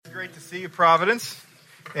great to see you, Providence.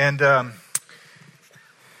 And it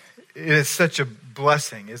is such a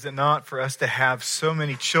blessing, is it not, for us to have so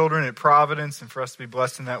many children at Providence and for us to be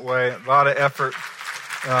blessed in that way. A lot of effort.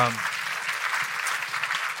 A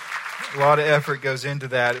lot of effort goes into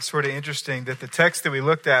that. It's sort of interesting that the text that we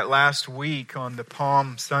looked at last week on the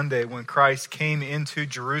Palm Sunday when Christ came into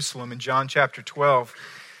Jerusalem in John chapter 12,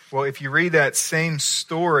 well, if you read that same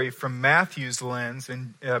story from Matthew's lens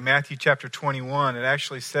in Matthew chapter 21, it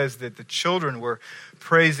actually says that the children were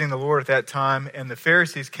praising the Lord at that time, and the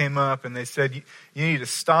Pharisees came up and they said, you need to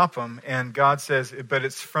stop them. And God says, but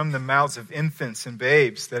it's from the mouths of infants and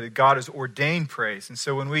babes that God has ordained praise. And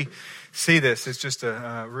so when we see this, it's just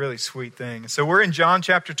a really sweet thing. So we're in John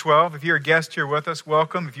chapter 12. If you're a guest here with us,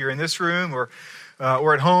 welcome. If you're in this room or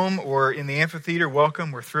at home or in the amphitheater,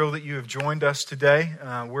 welcome. We're thrilled that you have joined us today.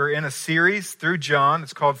 We're in a series through John.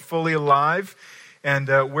 It's called Fully Alive. And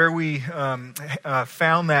where we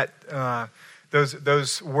found that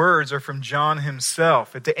those words are from John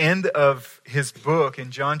himself. At the end of his book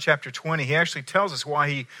in John chapter 20, he actually tells us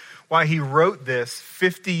why he wrote this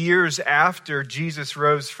 50 years after Jesus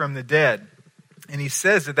rose from the dead. And he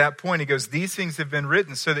says at that point, he goes, "These things have been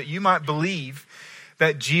written so that you might believe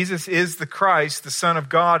that Jesus is the Christ, the Son of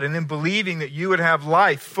God, and in believing that you would have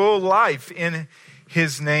life, full life in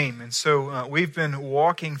his name." And so we've been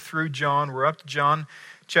walking through John. We're up to John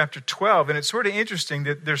chapter 12, and it's sort of interesting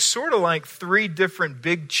that there's sort of like three different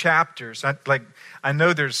big chapters. I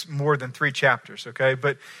know there's more than three chapters, okay?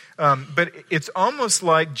 But it's almost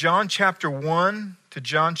like John chapter 1 to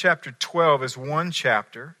John chapter 12 is one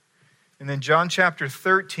chapter, and then John chapter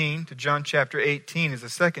 13 to John chapter 18 is the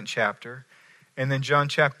second chapter, and then John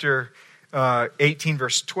chapter 18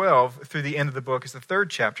 verse 12 through the end of the book is the third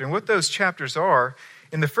chapter. And what those chapters are,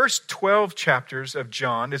 in the first 12 chapters of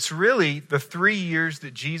John, it's really the 3 years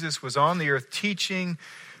that Jesus was on the earth teaching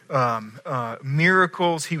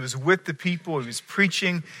miracles. He was with the people. He was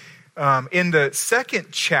preaching. In the second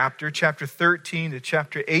chapter, chapter 13 to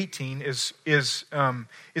chapter 18, is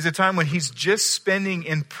a time when he's just spending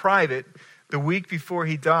in private the week before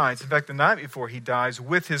he dies. In fact, the night before he dies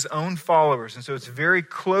with his own followers. And so it's a very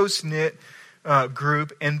close-knit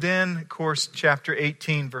group. And then, of course, chapter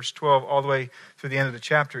 18, verse 12, all the way to the end of the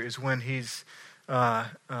chapter is when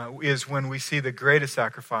we see the greatest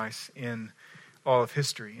sacrifice in all of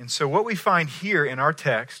history. And so what we find here in our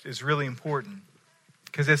text is really important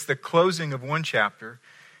because it's the closing of one chapter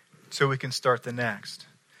so we can start the next.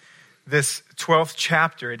 This 12th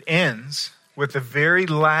chapter, it ends with the very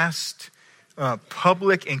last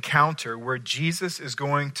public encounter where Jesus is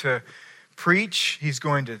going to preach, he's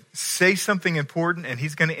going to say something important, and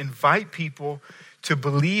he's going to invite people to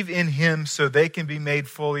believe in him so they can be made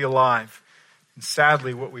fully alive. And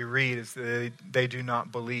sadly, what we read is that they do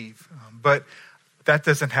not believe. But that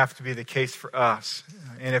doesn't have to be the case for us.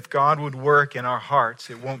 And if God would work in our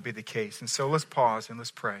hearts, it won't be the case. And so let's pause and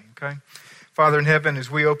let's pray, okay? Father in heaven,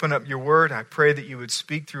 as we open up your word, I pray that you would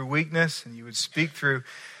speak through weakness and you would speak through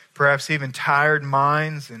perhaps even tired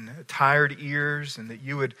minds and tired ears, and that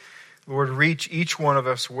you would, Lord, reach each one of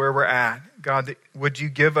us where we're at. God, would you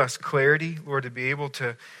give us clarity, Lord, to be able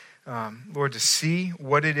to, Lord, to see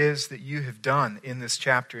what it is that you have done in this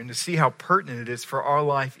chapter and to see how pertinent it is for our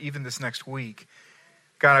life even this next week.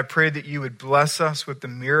 God, I pray that you would bless us with the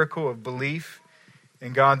miracle of belief,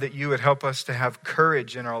 and God, that you would help us to have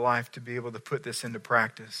courage in our life to be able to put this into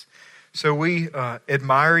practice. So we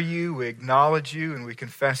admire you, we acknowledge you, and we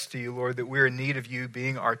confess to you, Lord, that we're in need of you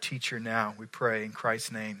being our teacher now. We pray in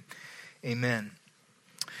Christ's name. Amen.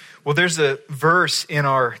 Well, there's a verse in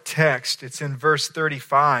our text. It's in verse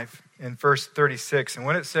 35 and verse 36. And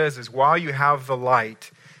what it says is, while you have the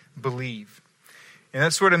light, believe. And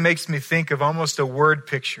that sort of makes me think of almost a word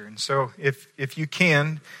picture. And so if you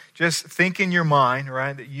can, just think in your mind,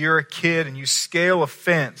 right, that you're a kid and you scale a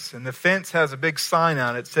fence, and the fence has a big sign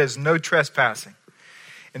on it that says no trespassing.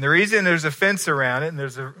 And the reason there's a fence around it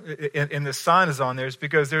and the sign is on there is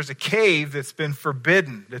because there's a cave that's been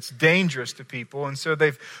forbidden, that's dangerous to people. And so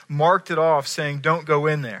they've marked it off saying, don't go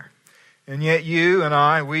in there. And yet you and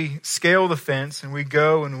I, we scale the fence and we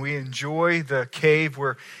go and we enjoy the cave.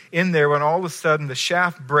 We're in there when all of a sudden the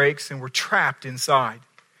shaft breaks and we're trapped inside.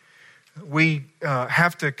 We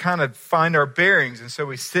have to kind of find our bearings. And so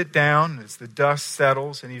we sit down as the dust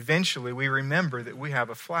settles, and eventually we remember that we have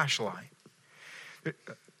a flashlight.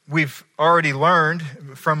 We've already learned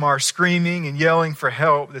from our screaming and yelling for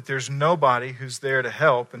help that there's nobody who's there to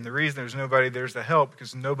help. And the reason there's nobody there to help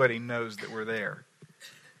because nobody knows that we're there.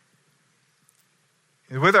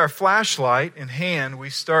 And with our flashlight in hand, we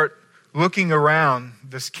start looking around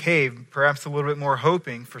this cave, perhaps a little bit more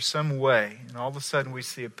hoping for some way, and all of a sudden we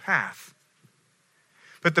see a path.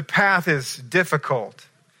 But the path is difficult.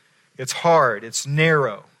 It's hard. It's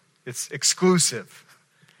narrow. It's exclusive.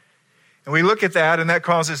 And we look at that, and that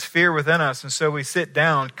causes fear within us. And so we sit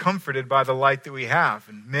down comforted by the light that we have.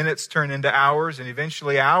 And minutes turn into hours, and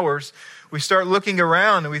eventually hours. We start looking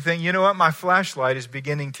around, and we think, you know what? My flashlight is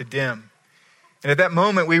beginning to dim. And at that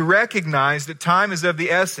moment, we recognize that time is of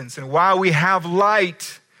the essence. And while we have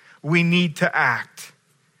light, we need to act.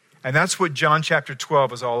 And that's what John chapter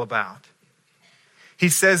 12 is all about. He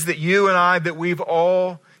says that you and I, that we've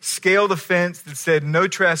all scaled a fence that said no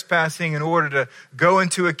trespassing in order to go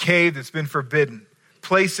into a cave that's been forbidden.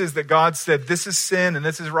 Places that God said, this is sin and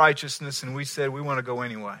this is righteousness, and we said we want to go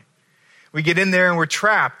anyway. We get in there and we're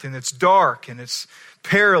trapped, and it's dark and it's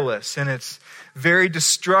perilous and it's very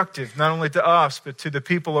destructive, not only to us, but to the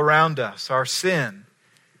people around us, our sin.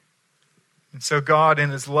 And so God, in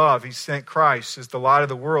his love, he sent Christ as the light of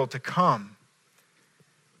the world to come.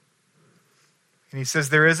 And he says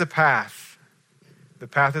there is a path. The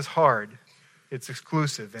path is hard, it's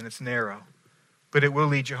exclusive, and it's narrow, but it will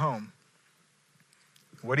lead you home.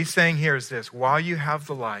 What he's saying here is this: while you have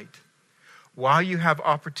the light, while you have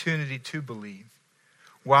opportunity to believe,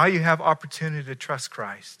 while you have opportunity to trust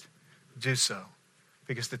Christ, do so,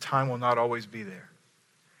 because the time will not always be there.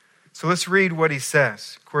 So let's read what he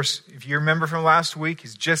says. Of course, if you remember from last week,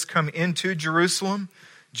 he's just come into Jerusalem.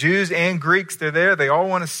 Jews and Greeks, they're there. They all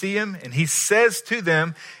want to see him. And he says to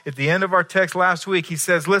them at the end of our text last week, he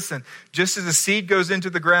says, listen, just as a seed goes into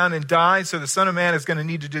the ground and dies, so the Son of Man is going to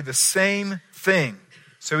need to do the same thing.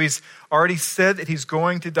 So he's already said that he's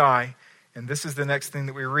going to die. And this is the next thing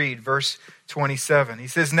that we read, verse 27. He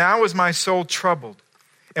says, now is my soul troubled.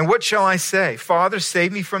 And what shall I say? Father,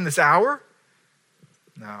 save me from this hour?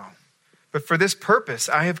 No. But for this purpose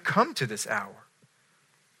I have come to this hour.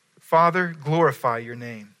 Father, glorify your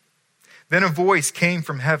name. Then a voice came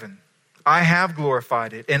from heaven. I have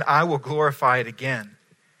glorified it, and I will glorify it again.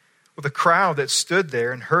 Well, the crowd that stood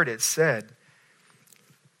there and heard it said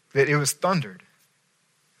that it was thundered.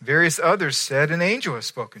 Various others said, an angel has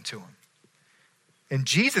spoken to him. And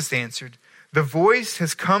Jesus answered, the voice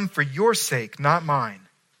has come for your sake, not mine.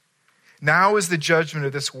 Now is the judgment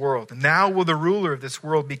of this world, and now will the ruler of this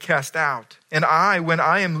world be cast out. And I, when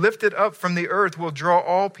I am lifted up from the earth, will draw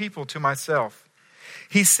all people to myself.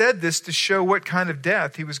 He said this to show what kind of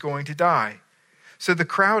death he was going to die. So the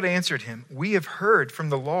crowd answered him, we have heard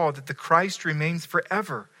from the law that the Christ remains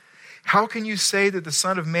forever. How can you say that the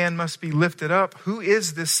Son of Man must be lifted up? Who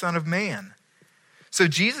is this Son of Man? So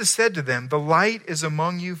Jesus said to them, the light is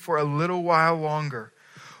among you for a little while longer.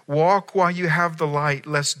 Walk while you have the light,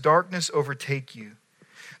 lest darkness overtake you.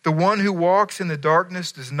 The one who walks in the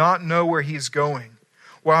darkness does not know where he is going.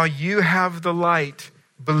 While you have the light,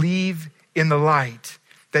 believe in the light,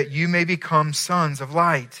 that you may become sons of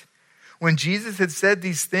light. When Jesus had said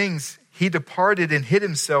these things, he departed and hid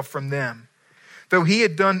himself from them. Though he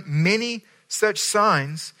had done many such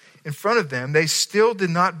signs in front of them, they still did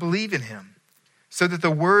not believe in him, so that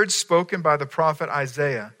the words spoken by the prophet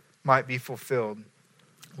Isaiah might be fulfilled.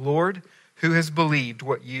 Lord, who has believed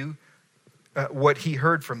what he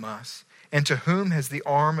heard from us, and to whom has the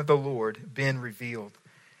arm of the Lord been revealed?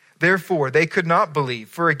 Therefore, they could not believe.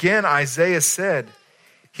 For again, Isaiah said,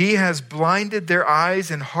 he has blinded their eyes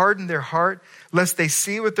and hardened their heart, lest they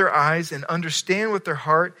see with their eyes and understand with their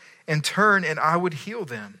heart and turn, and I would heal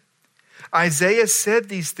them. Isaiah said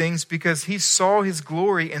these things because he saw his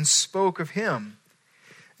glory and spoke of him.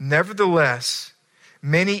 Nevertheless,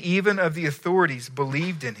 many even of the authorities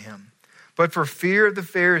believed in him, but for fear of the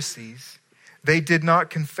Pharisees, they did not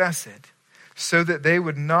confess it, so that they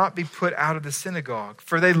would not be put out of the synagogue.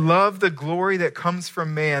 For they love the glory that comes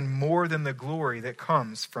from man more than the glory that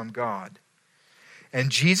comes from God. And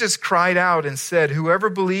Jesus cried out and said, whoever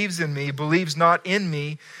believes in me believes not in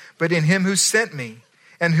me, but in him who sent me.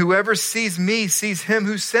 And whoever sees me sees him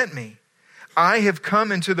who sent me. I have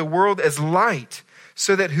come into the world as light,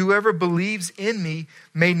 so that whoever believes in me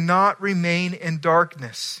may not remain in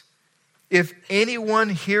darkness. If anyone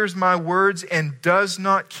hears my words and does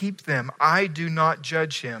not keep them, I do not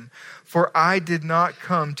judge him, for I did not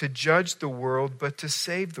come to judge the world, but to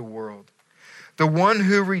save the world. The one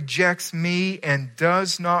who rejects me and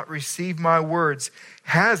does not receive my words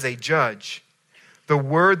has a judge. The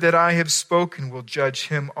word that I have spoken will judge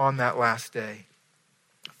him on that last day.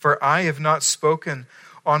 For I have not spoken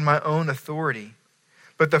on my own authority,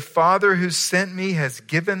 but the Father who sent me has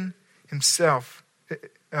given himself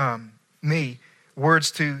me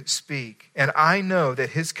words to speak. And I know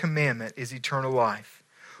that his commandment is eternal life.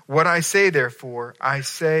 What I say, therefore, I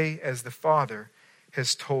say as the Father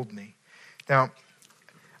has told me. Now,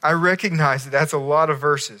 I recognize that that's a lot of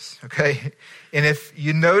verses, okay? And if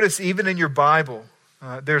you notice, even in your Bible,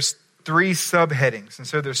 there's 3 subheadings. And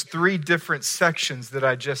so there's 3 different sections that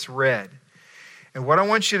I just read. And what I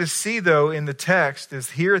want you to see, though, in the text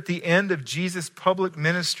is here at the end of Jesus' public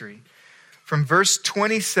ministry, from verse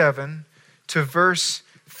 27 to verse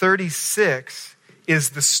 36 is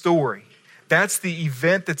the story. That's the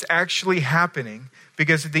event that's actually happening,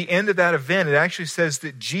 because at the end of that event, it actually says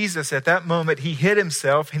that Jesus, at that moment, he hid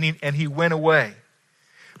himself and he went away.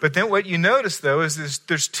 But then what you notice, though, is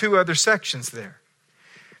there's 2 other sections there.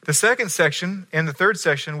 The second section and the third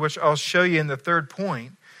section, which I'll show you in the third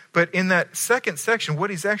point. But in that second section, what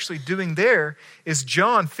he's actually doing there is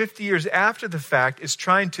John, 50 years after the fact, is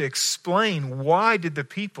trying to explain why did the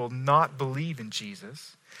people not believe in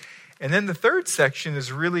Jesus. And then the third section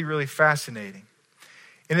is really, really fascinating.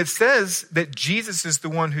 And it says that Jesus is the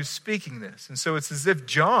one who's speaking this. And so it's as if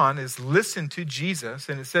John has listened to Jesus,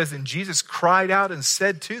 and it says, and Jesus cried out and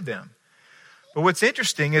said to them. But what's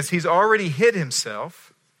interesting is he's already hid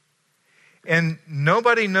himself, and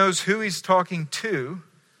nobody knows who he's talking to.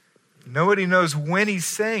 Nobody knows when he's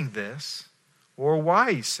saying this or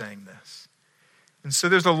why he's saying this. And so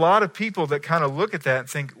there's a lot of people that kind of look at that and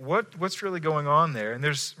think, what's really going on there? And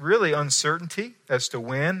there's really uncertainty as to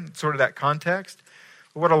when, sort of that context.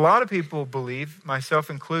 But what a lot of people believe,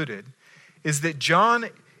 myself included, is that John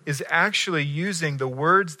is actually using the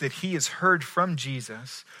words that he has heard from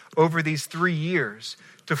Jesus over these 3 years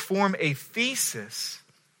to form a thesis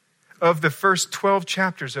of the first 12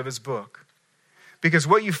 chapters of his book. Because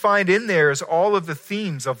what you find in there is all of the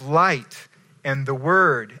themes of light and the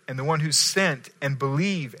word and the one who's sent and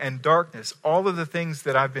believe and darkness, all of the things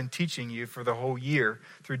that I've been teaching you for the whole year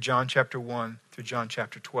through John chapter 1 through John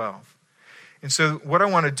chapter 12. And so what I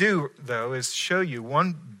want to do, though, is show you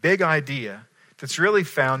one big idea that's really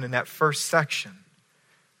found in that first section.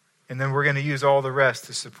 And then we're going to use all the rest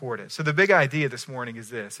to support it. So the big idea this morning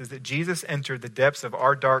is this, is that Jesus entered the depths of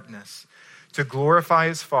our darkness to glorify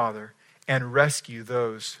his Father and rescue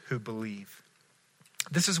those who believe.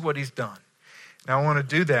 This is what he's done. Now I want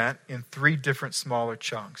to do that in 3 different smaller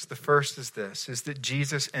chunks. The first is this, is that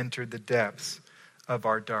Jesus entered the depths of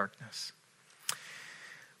our darkness.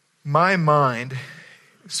 My mind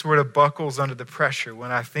sort of buckles under the pressure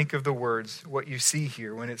when I think of the words, what you see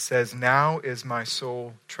here, when it says, now is my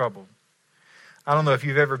soul troubled. I don't know if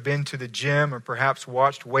you've ever been to the gym or perhaps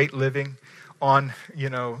watched weightlifting on,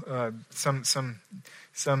 some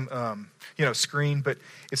screen, but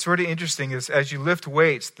it's sort of interesting is as you lift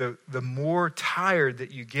weights, the more tired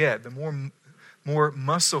that you get, the more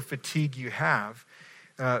muscle fatigue you have,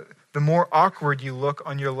 the more awkward you look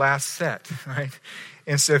on your last set, right?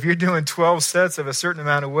 And so if you're doing 12 sets of a certain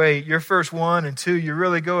amount of weight, your first 1 and 2, you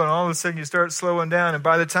really go, and all of a sudden you start slowing down. And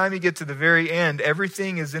by the time you get to the very end,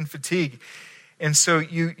 everything is in fatigue. And so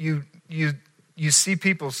you see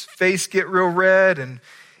people's face get real red, and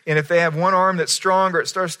if they have one arm that's stronger, it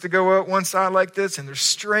starts to go up one side like this, and they're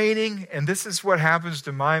straining. And this is what happens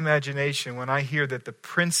to my imagination when I hear that the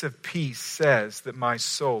Prince of Peace says that my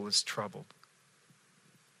soul is troubled.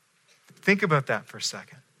 Think about that for a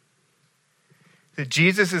second. That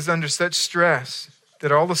Jesus is under such stress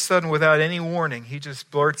that all of a sudden, without any warning, he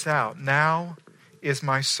just blurts out, now is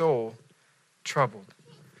my soul troubled.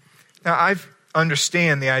 Now, I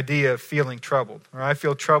understand the idea of feeling troubled. Or I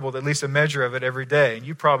feel troubled, at least a measure of it every day. And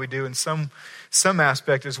you probably do in some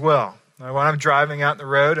aspect as well. When I'm driving out in the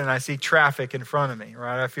road and I see traffic in front of me,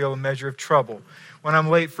 right, I feel a measure of trouble. When I'm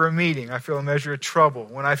late for a meeting, I feel a measure of trouble.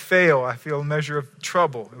 When I fail, I feel a measure of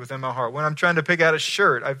trouble within my heart. When I'm trying to pick out a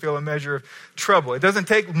shirt, I feel a measure of trouble. It doesn't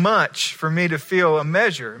take much for me to feel a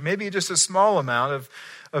measure, maybe just a small amount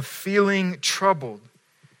of feeling troubled.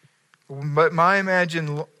 But my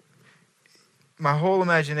whole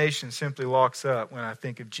imagination simply locks up when I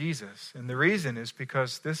think of Jesus. And the reason is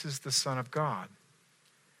because this is the Son of God,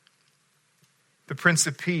 the Prince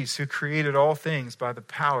of Peace, who created all things by the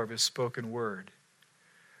power of his spoken word.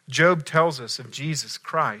 Job tells us of Jesus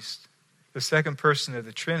Christ, the second person of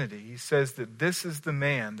the Trinity. He says that this is the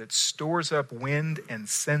man that stores up wind and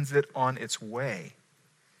sends it on its way.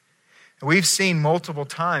 And we've seen multiple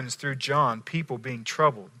times through John people being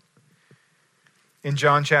troubled. In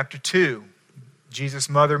John chapter 2, Jesus'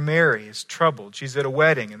 mother Mary is troubled. She's at a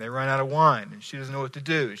wedding and they run out of wine and she doesn't know what to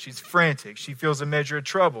do. She's frantic. She feels a measure of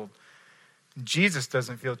trouble. Jesus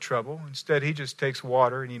doesn't feel trouble. Instead, he just takes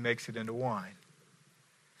water and he makes it into wine.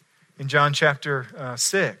 In John chapter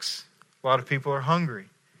 6, a lot of people are hungry,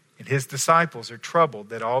 and his disciples are troubled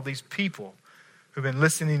that all these people who've been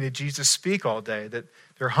listening to Jesus speak all day, that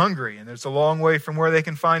they're hungry and there's a long way from where they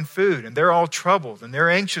can find food, and they're all troubled and they're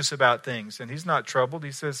anxious about things. And he's not troubled.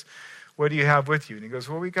 He says, what do you have with you? And he goes,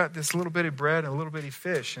 well, we got this little bitty bread and a little bitty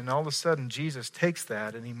fish. And all of a sudden, Jesus takes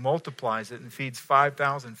that and he multiplies it and feeds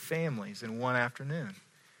 5,000 families in one afternoon.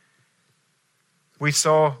 We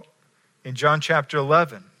saw in John chapter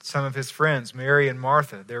 11, some of his friends, Mary and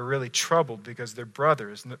Martha, they're really troubled because their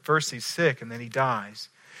brother is, first he's sick and then he dies.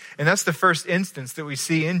 And that's the first instance that we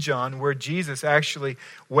see in John where Jesus actually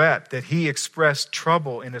wept, that he expressed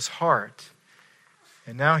trouble in his heart.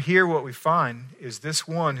 And now here what we find is this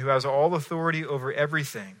one who has all authority over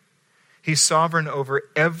everything. He's sovereign over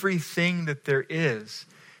everything that there is.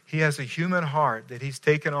 He has a human heart that he's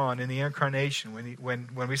taken on in the incarnation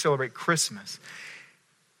when we celebrate Christmas.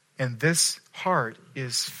 And this heart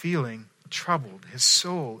is feeling troubled. His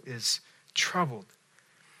soul is troubled.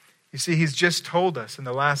 You see, he's just told us in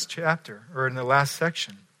the last chapter, or in the last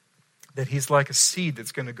section, that he's like a seed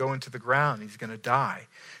that's going to go into the ground. He's going to die.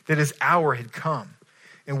 That his hour had come.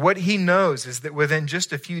 And what he knows is that within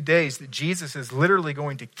just a few days, that Jesus is literally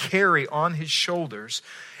going to carry on his shoulders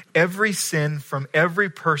every sin from every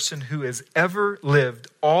person who has ever lived,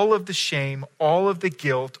 all of the shame, all of the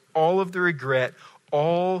guilt, all of the regret,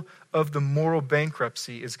 all of the moral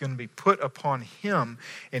bankruptcy is going to be put upon him.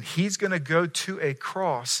 And he's going to go to a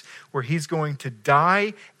cross where he's going to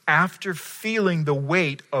die after feeling the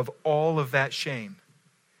weight of all of that shame.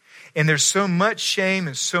 And there's so much shame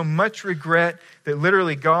and so much regret that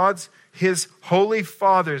literally his Holy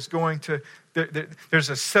Father is going to, there's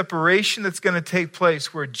a separation that's going to take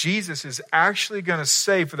place where Jesus is actually going to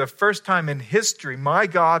say for the first time in history, my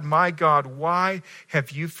God, why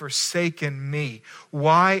have you forsaken me?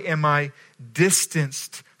 Why am I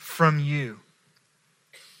distanced from you?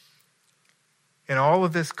 And all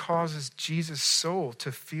of this causes Jesus' soul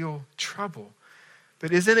to feel trouble.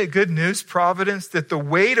 But isn't it good news, Providence, that the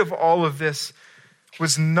weight of all of this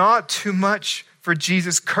was not too much for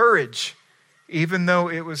Jesus' courage, even though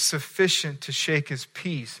it was sufficient to shake his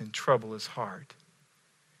peace and trouble his heart?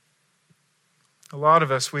 A lot of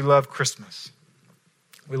us, we love Christmas.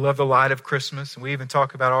 We love the light of Christmas, and we even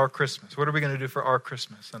talk about our Christmas. What are we going to do for our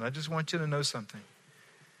Christmas? And I just want you to know something.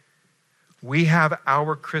 We have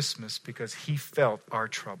our Christmas because he felt our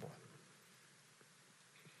trouble.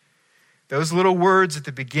 Those little words at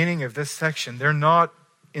the beginning of this section, they're not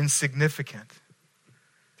insignificant.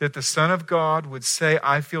 That the Son of God would say,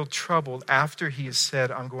 I feel troubled, after he has said,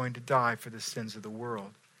 I'm going to die for the sins of the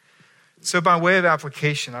world. So by way of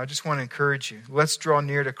application, I just want to encourage you. Let's draw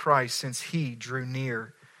near to Christ since he drew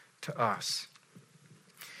near to us.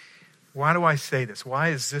 Why do I say this? Why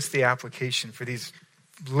is this the application for these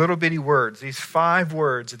little bitty words, these 5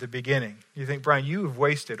 words at the beginning? You think, Brian, you have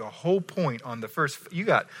wasted a whole point on the first. You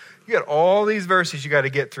got all these verses you got to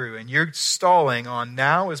get through, and you're stalling on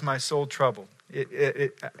now is my soul troubled.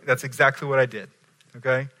 That's exactly what I did.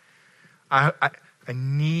 Okay, I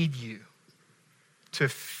need you to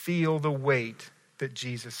feel the weight that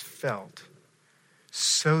Jesus felt,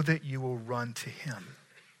 so that you will run to him.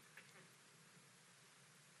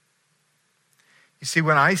 You see,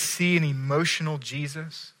 when I see an emotional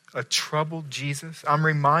Jesus, a troubled Jesus, I'm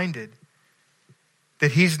reminded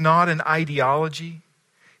that he's not an ideology.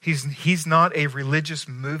 He's not a religious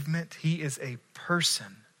movement. He is a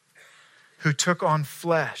person who took on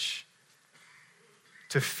flesh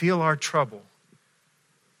to feel our trouble,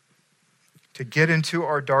 to get into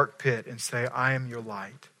our dark pit and say, I am your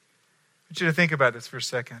light. I want you to think about this for a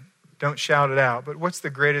second. Don't shout it out, but what's the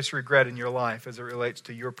greatest regret in your life as it relates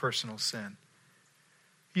to your personal sin?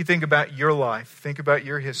 You think about your life, think about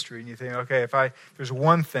your history, and you think, okay, there's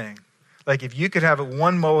one thing, like if you could have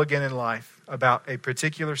one mulligan in life about a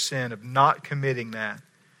particular sin of not committing that,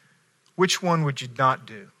 which one would you not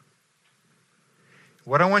do?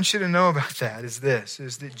 What I want you to know about that is this,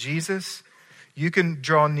 is that Jesus, you can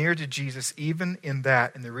draw near to Jesus even in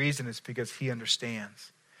that, and the reason is because he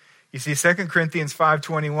understands. You see, 2 Corinthians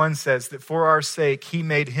 5:21 says that for our sake, he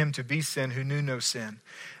made him to be sin who knew no sin.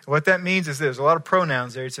 And what that means is there's a lot of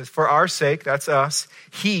pronouns there. It says, for our sake, that's us,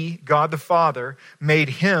 he, God the Father, made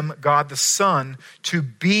him, God the Son, to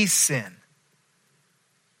be sin,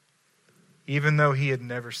 even though he had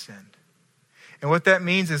never sinned. And what that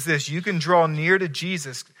means is this, you can draw near to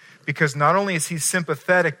Jesus because not only is he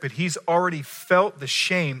sympathetic, but he's already felt the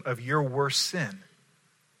shame of your worst sin.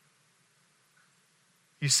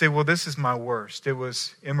 You say, well, this is my worst. It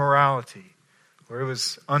was immorality, or it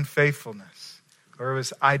was unfaithfulness, or it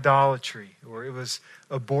was idolatry, or it was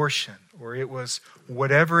abortion, or it was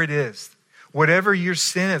whatever it is. Whatever your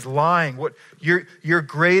sin is, lying, what your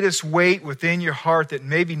greatest weight within your heart that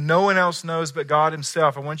maybe no one else knows but God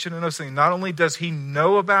himself, I want you to know something. Not only does he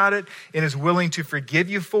know about it and is willing to forgive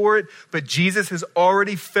you for it, but Jesus has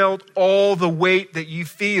already felt all the weight that you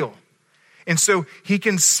feel. And so he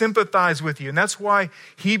can sympathize with you. And that's why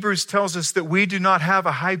Hebrews tells us that we do not have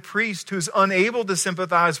a high priest who is unable to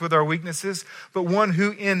sympathize with our weaknesses, but one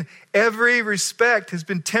who in every respect has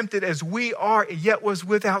been tempted as we are, yet was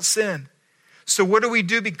without sin. So what do we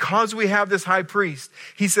do because we have this high priest?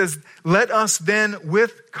 He says, let us then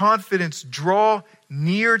with confidence draw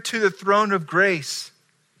near to the throne of grace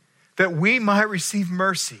that we might receive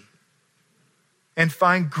mercy and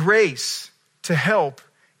find grace to help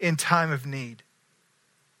in time of need.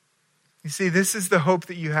 You see, this is the hope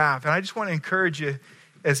that you have. And I just want to encourage you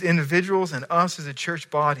as individuals and us as a church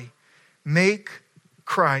body, make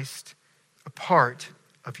Christ a part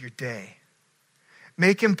of your day.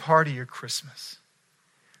 Make him part of your Christmas.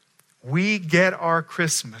 We get our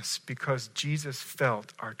Christmas because Jesus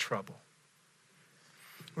felt our trouble.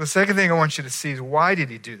 Well, the second thing I want you to see is why did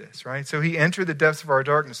he do this, right? So he entered the depths of our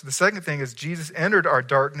darkness. The second thing is Jesus entered our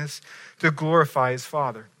darkness to glorify his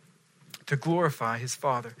Father. To glorify his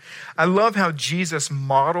Father. I love how Jesus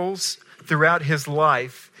models throughout his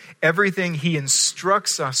life everything he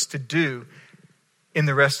instructs us to do in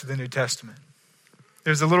the rest of the New Testament.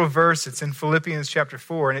 There's a little verse, it's in Philippians chapter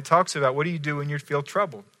 4, and it talks about what do you do when you feel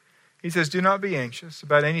troubled. He says, do not be anxious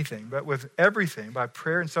about anything, but with everything, by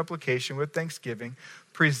prayer and supplication, with thanksgiving,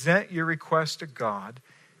 present your request to God.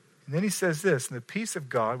 And then he says this, and the peace of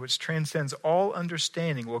God, which transcends all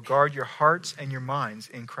understanding, will guard your hearts and your minds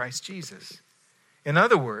in Christ Jesus. In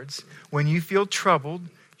other words, when you feel troubled,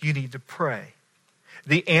 you need to pray.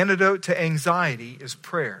 The antidote to anxiety is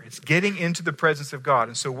prayer. It's getting into the presence of God.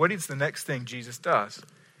 And so what is the next thing Jesus does?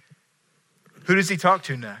 Who does he talk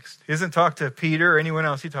to next? He doesn't talk to Peter or anyone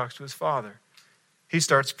else. He talks to his Father. He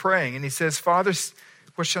starts praying and he says, Father,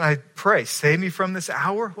 what should I pray? Save me from this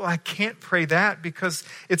hour? Well, I can't pray that because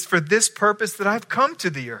it's for this purpose that I've come to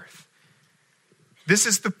the earth. This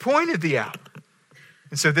is the point of the hour.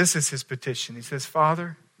 And so this is his petition. He says,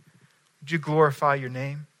 Father, would you glorify your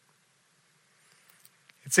name?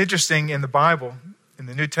 It's interesting in the Bible, in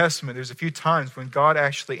the New Testament, there's a few times when God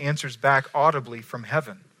actually answers back audibly from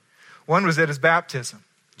heaven. One was at his baptism.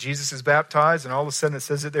 Jesus is baptized, and all of a sudden it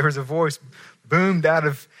says that there was a voice boomed out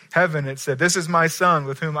of heaven. It said, this is my son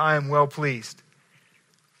with whom I am well pleased.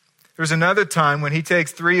 There's another time when he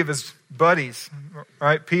takes three of his buddies,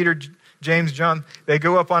 right? Peter, James, John, they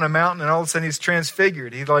go up on a mountain and all of a sudden he's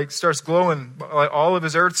transfigured. He starts glowing. All of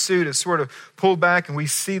his earth suit is sort of pulled back and we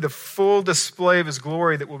see the full display of his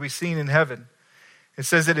glory that will be seen in heaven. It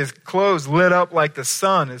says that his clothes lit up like the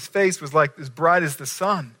sun. His face was like as bright as the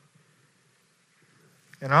sun.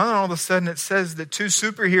 And all of a sudden it says that two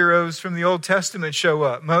superheroes from the Old Testament show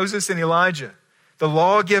up, Moses and Elijah, the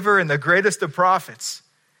lawgiver and the greatest of prophets.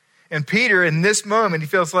 And Peter, in this moment, he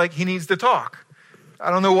feels like he needs to talk. I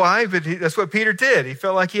don't know why, but that's what Peter did. He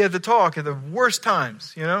felt like he had to talk at the worst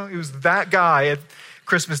times. You know, he was that guy at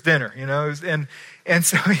Christmas dinner. You know, and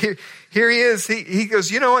so here he is. He goes,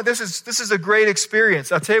 you know what? This is a great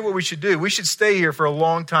experience. I'll tell you what we should do. We should stay here for a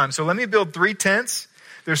long time. So let me build 3 tents.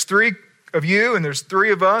 There's 3 of you and there's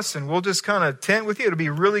 3 of us, and we'll just kind of tent with you. It'll be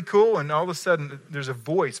really cool. And all of a sudden, there's a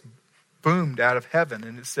voice boomed out of heaven,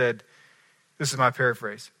 and it said, this is my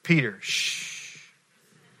paraphrase, Peter, shh.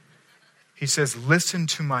 He says, listen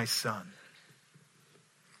to my son.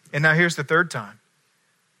 And now here's the third time.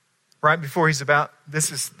 Right before he's about,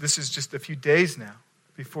 this is just a few days now,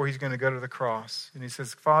 before he's going to go to the cross. And he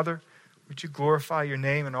says, Father, would you glorify your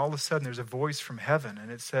name? And all of a sudden there's a voice from heaven,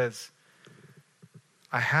 and it says,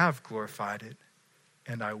 I have glorified it,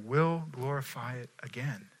 and I will glorify it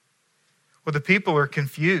again. Well, the people are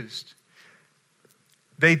confused.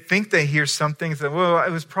 They think they hear something that, well,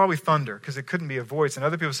 it was probably thunder because it couldn't be a voice. And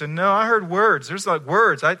other people said, no, I heard words. There's like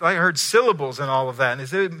words. I heard syllables and all of that.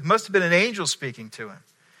 And it must have been an angel speaking to him.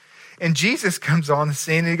 And Jesus comes on the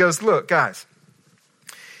scene and he goes, look, guys.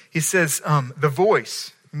 He says, the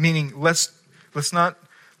voice, meaning let's not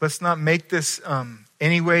make this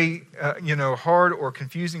any way hard or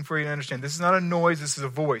confusing for you to understand. This is not a noise. This is a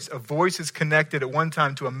voice. A voice is connected at one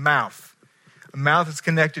time to a mouth. A mouth is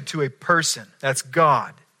connected to a person. That's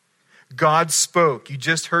God. God spoke. You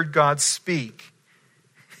just heard God speak.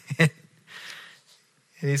 And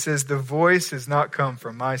he says, the voice has not come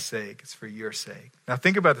for my sake. It's for your sake. Now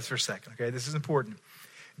think about this for a second, okay? This is important.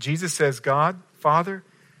 Jesus says, God, Father,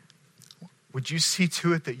 would you see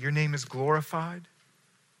to it that your name is glorified?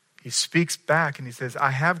 He speaks back and he says,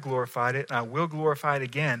 I have glorified it and I will glorify it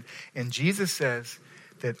again. And Jesus says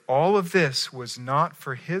that all of this was not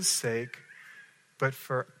for his sake, but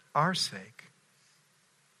for our sake.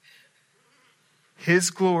 His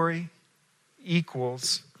glory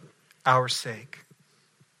equals our sake.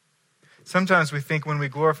 Sometimes we think when we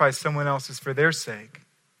glorify someone else it's for their sake.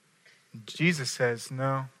 Jesus says,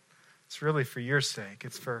 no, it's really for your sake.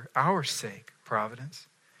 It's for our sake, Providence.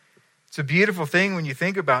 It's a beautiful thing when you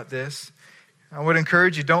think about this. I would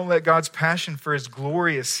encourage you, don't let God's passion for his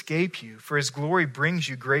glory escape you, for his glory brings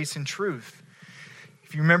you grace and truth.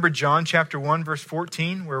 If you remember John chapter 1, verse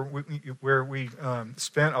 14, where we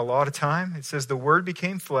spent a lot of time, it says, the Word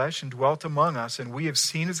became flesh and dwelt among us, and we have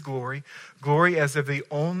seen his glory, glory as of the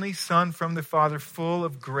only Son from the Father, full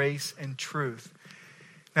of grace and truth.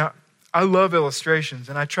 Now, I love illustrations,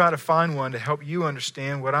 and I try to find one to help you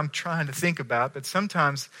understand what I'm trying to think about, but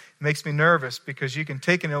sometimes it makes me nervous because you can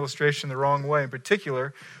take an illustration the wrong way, in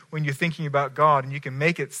particular when you're thinking about God, and you can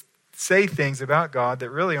make it say things about God that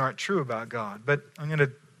really aren't true about God. But I'm going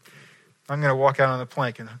to walk out on the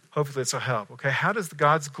plank, and hopefully this will help. Okay, how does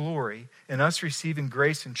God's glory and us receiving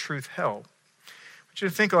grace and truth help? I want you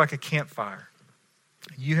to think like a campfire.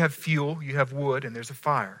 You have fuel, you have wood, and there's a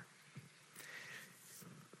fire.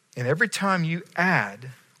 And every time you add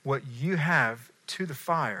what you have to the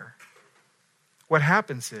fire, what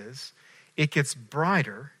happens is it gets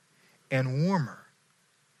brighter and warmer.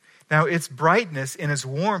 Now, its brightness and its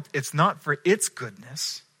warmth, it's not for its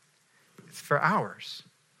goodness, it's for ours.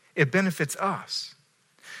 It benefits us.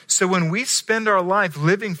 So when we spend our life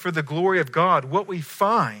living for the glory of God, what we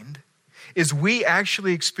find is we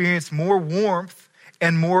actually experience more warmth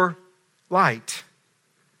and more light,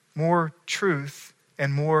 more truth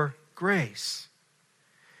and more grace.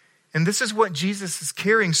 And this is what Jesus is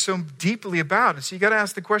caring so deeply about. And so you got to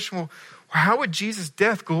ask the question, well, how would Jesus'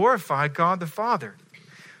 death glorify God the Father?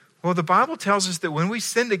 Well, the Bible tells us that when we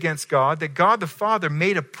sinned against God, that God the Father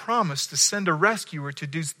made a promise to send a rescuer to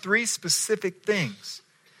do 3 specific things.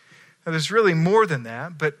 Now, there's really more than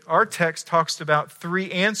that, but our text talks about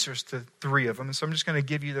 3 answers to 3 of them, and so I'm just going to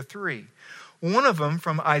give you the 3. One of them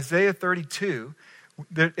from Isaiah 32,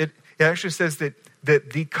 it actually says that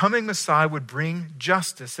the coming Messiah would bring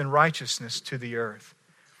justice and righteousness to the earth.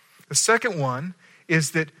 The second one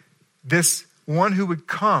is that this one who would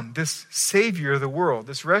come, this Savior of the world,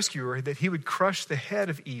 this rescuer, that he would crush the head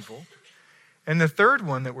of evil. And the third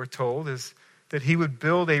one that we're told is that he would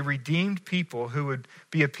build a redeemed people who would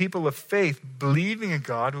be a people of faith, believing in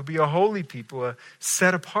God, would be a holy people, a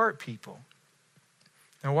set-apart people.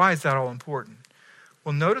 Now, why is that all important?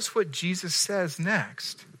 Well, notice what Jesus says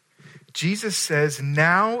next. Jesus says,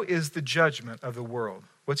 now is the judgment of the world.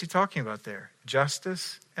 What's he talking about there?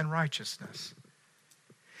 Justice and righteousness.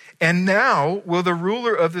 And now will the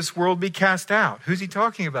ruler of this world be cast out. Who's he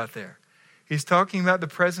talking about there? He's talking about the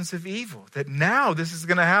presence of evil. That now this is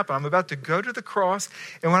going to happen. I'm about to go to the cross.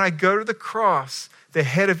 And when I go to the cross, the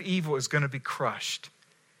head of evil is going to be crushed.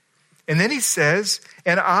 And then he says,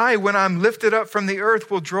 and I, when I'm lifted up from the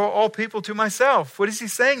earth, will draw all people to myself. What is he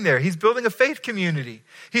saying there? He's building a faith community.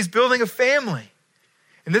 He's building a family.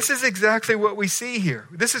 And this is exactly what we see here.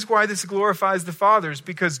 This is why this glorifies the Father, is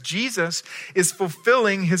because Jesus is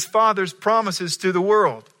fulfilling his Father's promises to the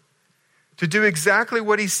world to do exactly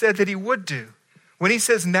what he said that he would do. When he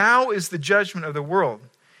says, now is the judgment of the world.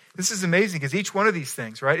 This is amazing because each one of these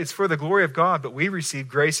things, right? It's for the glory of God, but we receive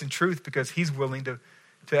grace and truth because he's willing to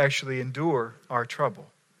actually endure our trouble.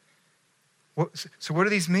 So what do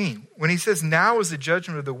these mean? When he says, now is the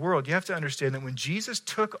judgment of the world, you have to understand that when Jesus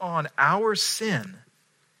took on our sin,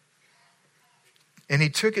 and he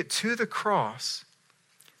took it to the cross,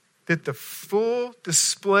 that the full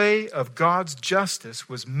display of God's justice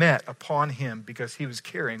was met upon him because he was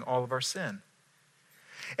carrying all of our sin.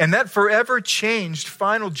 And that forever changed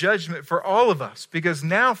final judgment for all of us, because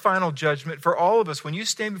now final judgment for all of us, when you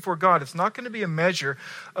stand before God, it's not going to be a measure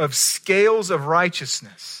of scales of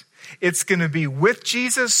righteousness. It's going to be with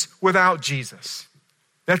Jesus, without Jesus.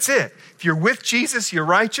 That's it. If you're with Jesus, you're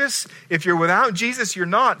righteous. If you're without Jesus, you're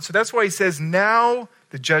not. So that's why he says, now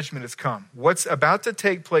the judgment has come. What's about to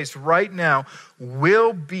take place right now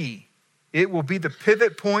will be the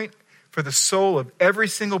pivot point for the soul of every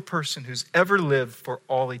single person who's ever lived for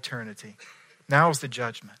all eternity. Now is the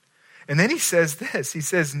judgment. And then he says this. He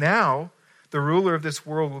says, now the ruler of this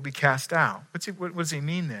world will be cast out. What does he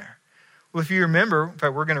mean there? Well, if you remember, in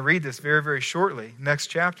fact, we're going to read this very, very shortly, next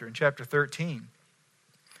chapter, in chapter 13.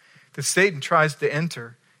 That Satan tries to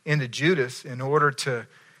enter into Judas in order to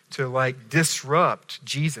disrupt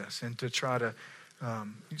Jesus and to try to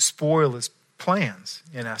spoil his plans,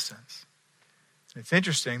 in essence. It's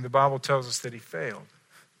interesting, the Bible tells us that he failed.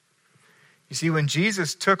 You see, when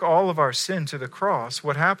Jesus took all of our sin to the cross,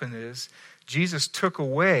 what happened is Jesus took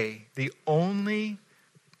away the only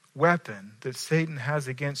weapon that Satan has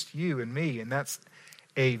against you and me, and that's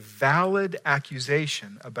a valid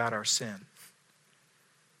accusation about our sin.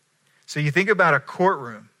 So you think about a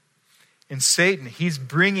courtroom. In Satan, he's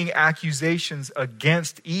bringing accusations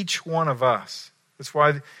against each one of us. That's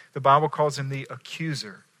why the Bible calls him the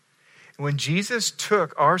accuser. And when Jesus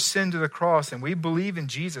took our sin to the cross and we believe in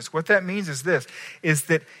Jesus, what that means is this, is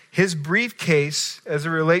that his briefcase as it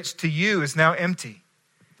relates to you is now empty.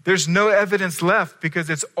 There's no evidence left because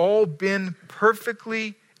it's all been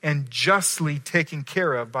perfectly and justly taken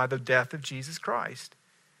care of by the death of Jesus Christ.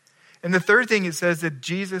 And the third thing, it says that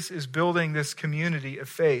Jesus is building this community of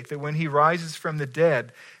faith, that when he rises from the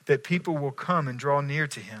dead, that people will come and draw near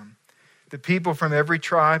to him. That people from every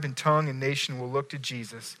tribe and tongue and nation will look to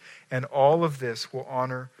Jesus, and all of this will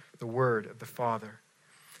honor the word of the Father.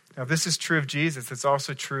 Now, if this is true of Jesus, it's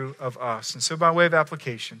also true of us. And so by way of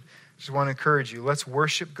application, I just want to encourage you, let's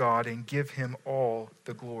worship God and give him all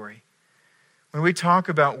the glory. When we talk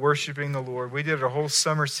about worshiping the Lord, we did a whole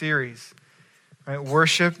summer series. Right?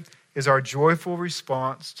 Worship is our joyful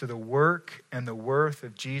response to the work and the worth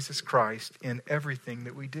of Jesus Christ in everything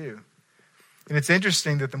that we do. And it's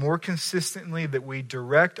interesting that the more consistently that we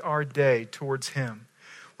direct our day towards him,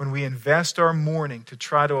 when we invest our morning to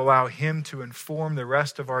try to allow him to inform the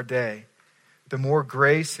rest of our day, the more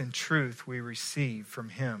grace and truth we receive from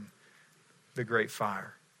him, the great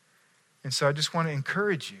fire. And so I just want to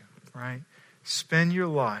encourage you, right? Spend your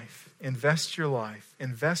life, invest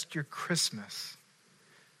your Christmas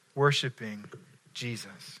worshiping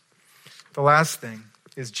Jesus. The last thing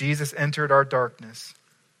is Jesus entered our darkness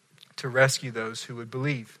to rescue those who would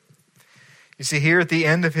believe. You see, here at the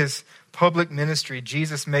end of his public ministry,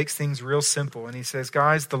 Jesus makes things real simple. And he says,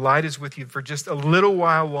 guys, the light is with you for just a little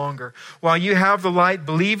while longer. While you have the light,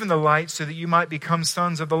 believe in the light so that you might become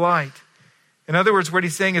sons of the light. In other words, what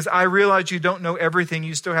he's saying is, I realize you don't know everything.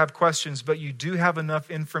 You still have questions, but you do have enough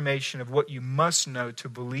information of what you must know to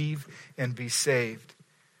believe and be saved.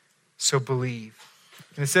 So believe.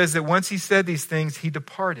 And it says that once he said these things, he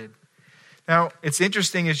departed. Now, it's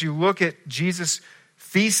interesting as you look at Jesus'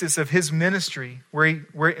 thesis of his ministry,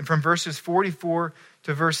 where from verses 44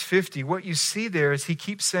 to verse 50, what you see there is he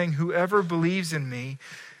keeps saying, whoever believes in me,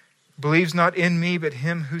 believes not in me, but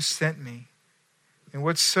him who sent me. And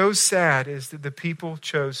what's so sad is that the people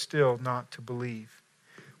chose still not to believe.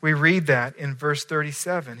 We read that in verse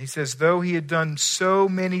 37. He says, though he had done so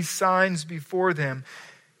many signs before them,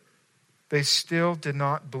 they still did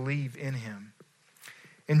not believe in him.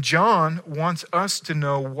 And John wants us to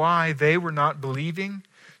know why they were not believing,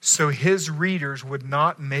 so his readers would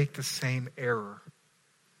not make the same error.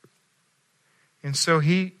 And so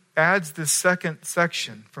he adds this second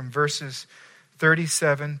section from verses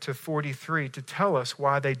 37 to 43 to tell us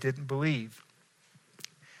why they didn't believe.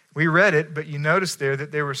 We read it, but you notice there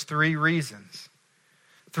that there was 3 reasons.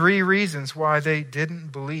 3 reasons why they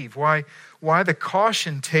didn't believe. Why the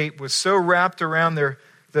caution tape was so wrapped around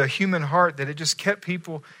the human heart that it just kept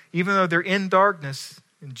people, even though they're in darkness,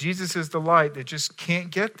 and Jesus is the light, they just can't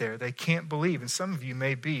get there. They can't believe. And some of you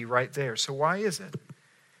may be right there. So why is it?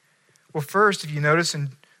 Well, first, if you notice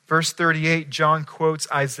in verse 38, John quotes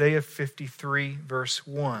Isaiah 53, verse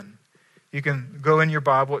 1. You can go in your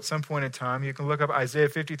Bible at some point in time. You can look up Isaiah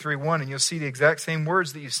 53, 1, and you'll see the exact same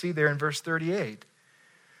words that you see there in verse 38.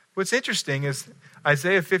 What's interesting is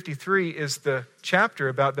Isaiah 53 is the chapter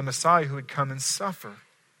about the Messiah who would come and suffer.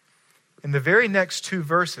 And the very next 2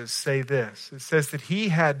 verses say this. It says that he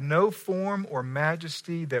had no form or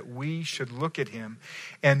majesty that we should look at him,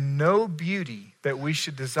 and no beauty that we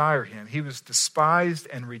should desire him. He was despised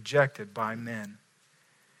and rejected by men.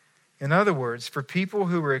 In other words, for people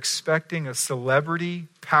who were expecting a celebrity,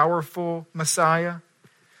 powerful Messiah,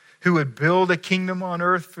 who would build a kingdom on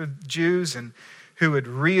earth for Jews and who would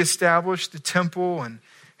reestablish the temple and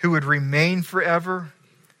who would remain forever,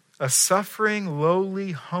 a suffering,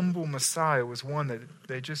 lowly, humble Messiah was one that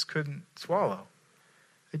they just couldn't swallow.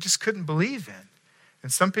 They just couldn't believe in.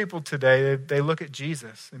 And some people today, they look at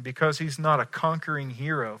Jesus, and because he's not a conquering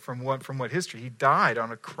hero from what history, he died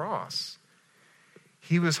on a cross.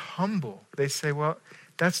 He was humble. They say, well,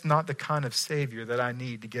 that's not the kind of Savior that I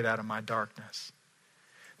need to get out of my darkness.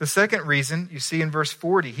 The second reason you see in verse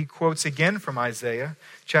 40, he quotes again from Isaiah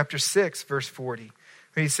chapter 6, verse 40.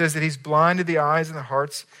 He says that he's blind to the eyes and the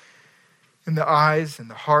hearts, and the eyes and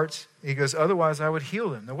the hearts. He goes, otherwise I would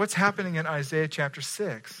heal him. Now what's happening in Isaiah chapter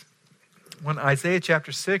 6? When Isaiah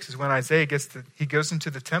chapter 6 is when Isaiah he goes into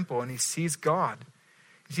the temple and he sees God.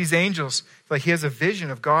 He sees angels, like he has a vision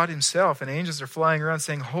of God himself, and angels are flying around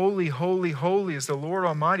saying, holy, holy, holy is the Lord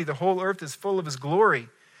Almighty. The whole earth is full of his glory.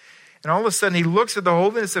 And all of a sudden he looks at the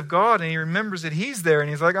holiness of God and he remembers that he's there, and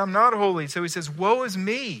he's like, I'm not holy. So he says, woe is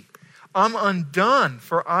me. I'm undone,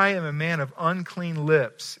 for I am a man of unclean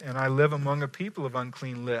lips, and I live among a people of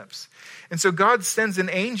unclean lips. And so God sends an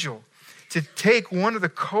angel to take one of the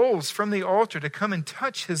coals from the altar to come and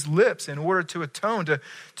touch his lips in order to atone,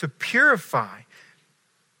 to purify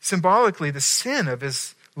symbolically the sin of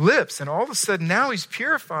his lips. And all of a sudden now he's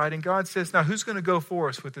purified, and God says, now who's going to go for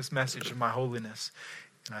us with this message of my holiness?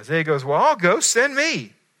 And Isaiah goes, well, I'll go, send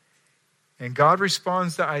me. And God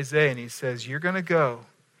responds to Isaiah and he says, you're going to go.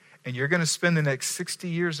 And you're going to spend the next 60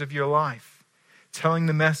 years of your life telling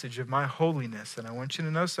the message of my holiness. And I want you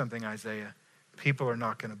to know something, Isaiah. People are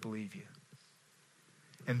not going to believe you.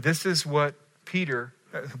 And this is what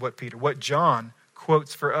John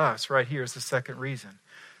quotes for us right here is the second reason.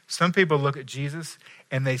 Some people look at Jesus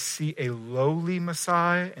and they see a lowly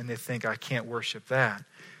Messiah and they think, I can't worship that.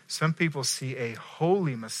 Some people see a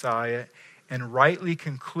holy Messiah and rightly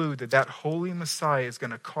conclude that that holy Messiah is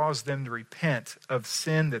going to cause them to repent of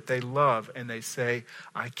sin that they love, and they say,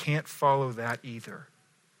 I can't follow that either.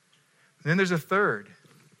 And then there's a third.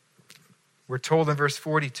 We're told in verse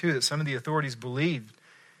 42 that some of the authorities believed,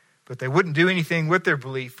 but they wouldn't do anything with their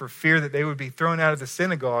belief for fear that they would be thrown out of the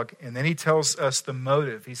synagogue. And then he tells us the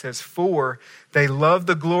motive. He says, for they love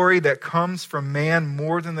the glory that comes from man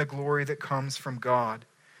more than the glory that comes from God.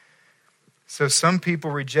 So some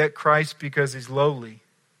people reject Christ because he's lowly.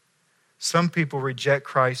 Some people reject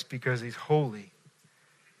Christ because he's holy.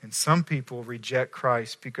 And some people reject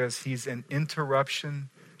Christ because he's an interruption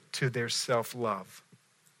to their self-love.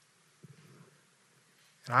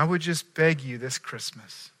 And I would just beg you this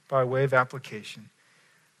Christmas, by way of application,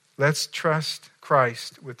 let's trust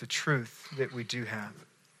Christ with the truth that we do have.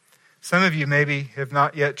 Some of you maybe have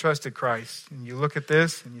not yet trusted Christ, and you look at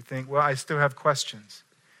this and you think, well, I still have questions.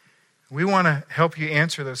 We want to help you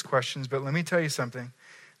answer those questions, but let me tell you something.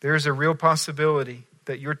 There is a real possibility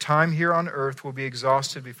that your time here on earth will be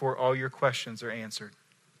exhausted before all your questions are answered.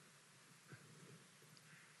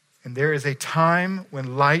 And there is a time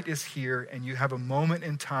when light is here and you have a moment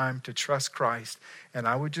in time to trust Christ. And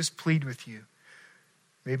I would just plead with you,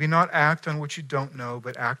 maybe not act on what you don't know,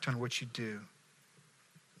 but act on what you do.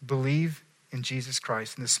 Believe in Jesus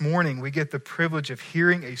Christ. And this morning we get the privilege of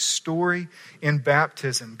hearing a story in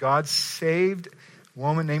baptism. God saved a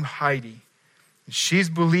woman named Heidi. She's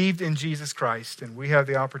believed in Jesus Christ, and we have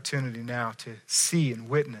the opportunity now to see and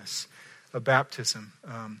witness a baptism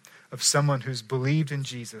of someone who's believed in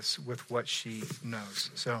Jesus with what she knows.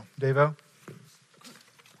 So, Devo.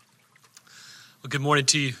 Well, good morning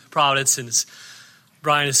to you, Providence. And as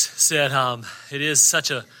Brian has said, it is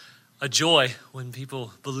such a joy when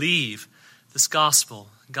people believe this gospel.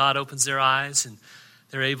 God opens their eyes and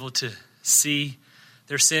they're able to see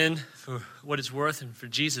their sin for what it's worth and for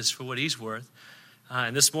Jesus for what he's worth.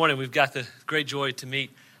 And this morning we've got the great joy to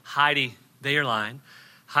meet Heidi Bayerlein.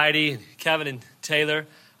 Heidi, Kevin, and Taylor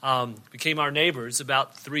became our neighbors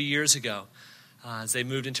about 3 years ago as they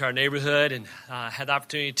moved into our neighborhood, and had the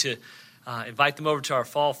opportunity to invite them over to our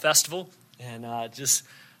fall festival and just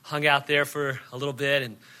hung out there for a little bit.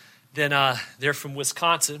 And then they're from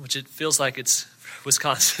Wisconsin, which it feels like it's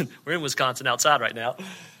Wisconsin. We're in Wisconsin outside right now.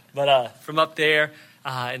 But from up there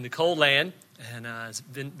in the cold land, and has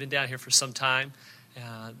been down here for some time.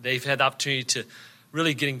 They've had the opportunity to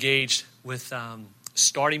really get engaged with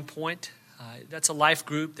Starting Point. That's a life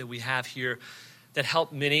group that we have here that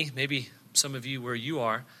help many, maybe some of you where you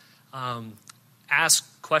are,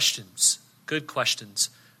 ask questions, good questions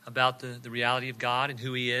about the reality of God and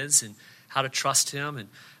who he is and how to trust him.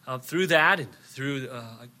 And through that and through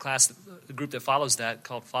a group that follows that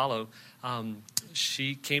called Follow,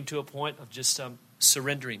 she came to a point of just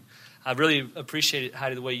surrendering. I really appreciated,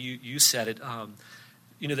 Heidi, the way you said it.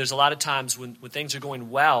 There's a lot of times when things are going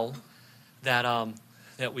well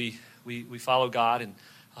that we follow God, and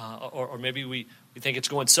or maybe we think it's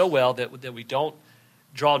going so well that we don't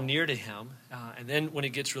draw near to him. And then when it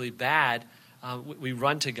gets really bad, we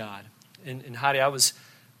run to God. And Heidi, I was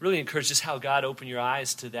really encouraged just how God opened your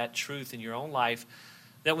eyes to that truth in your own life,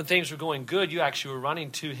 that when things were going good, you actually were running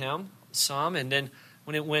to him some, and then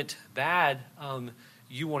when it went bad,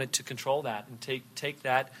 you wanted to control that and take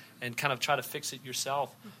that and kind of try to fix it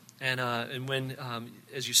yourself. And when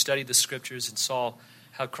as you studied the scriptures and saw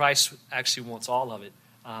how Christ actually wants all of it,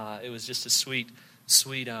 it was just a sweet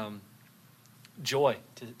joy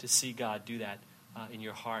to see God do that in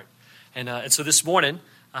your heart. And so this morning,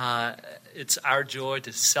 it's our joy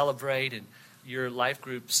to celebrate and your life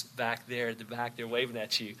group's back there at the back. They're waving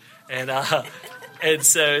at you. And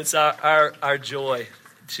so it's our joy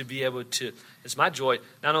to be able to, it's my joy,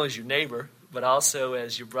 not only as your neighbor, but also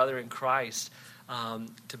as your brother in Christ,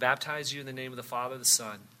 to baptize you in the name of the Father, the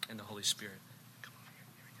Son, and the Holy Spirit.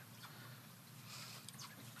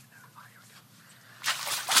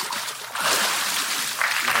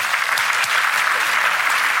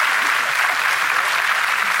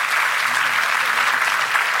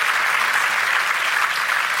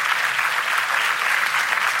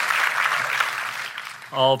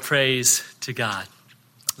 All praise to God.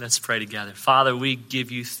 Let's pray together. Father, we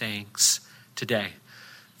give you thanks today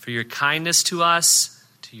for your kindness to us,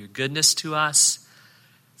 to your goodness to us.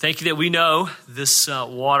 Thank you that we know this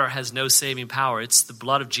water has no saving power. It's the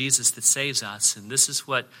blood of Jesus that saves us, and this is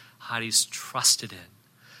what Heidi's trusted in.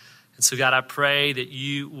 And so, God, I pray that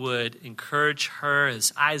you would encourage her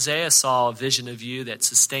as Isaiah saw a vision of you that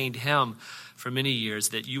sustained him for many years,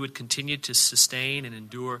 that you would continue to sustain and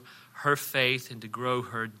endure her faith and to grow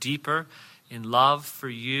her deeper in love for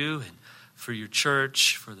you and for your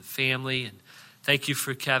church, for the family. And thank you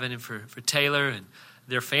for Kevin and for Taylor and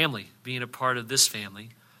their family, being a part of this family.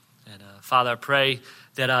 And Father, I pray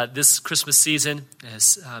that this Christmas season,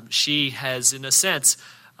 as she has, in a sense,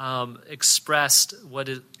 expressed what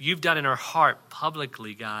you've done in her heart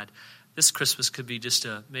publicly, God, this Christmas could be just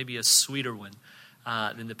maybe a sweeter one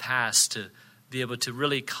than the past, to be able to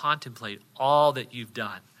really contemplate all that you've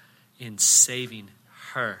done in saving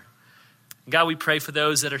her. God, we pray for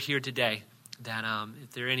those that are here today, that if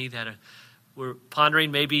there are any that were pondering,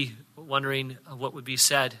 maybe wondering what would be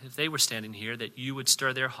said if they were standing here, that you would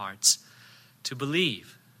stir their hearts to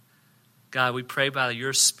believe. God, we pray by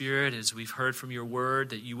your Spirit, as we've heard from your word,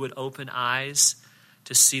 that you would open eyes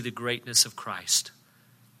to see the greatness of Christ.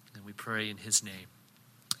 And we pray in his name.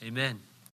 Amen.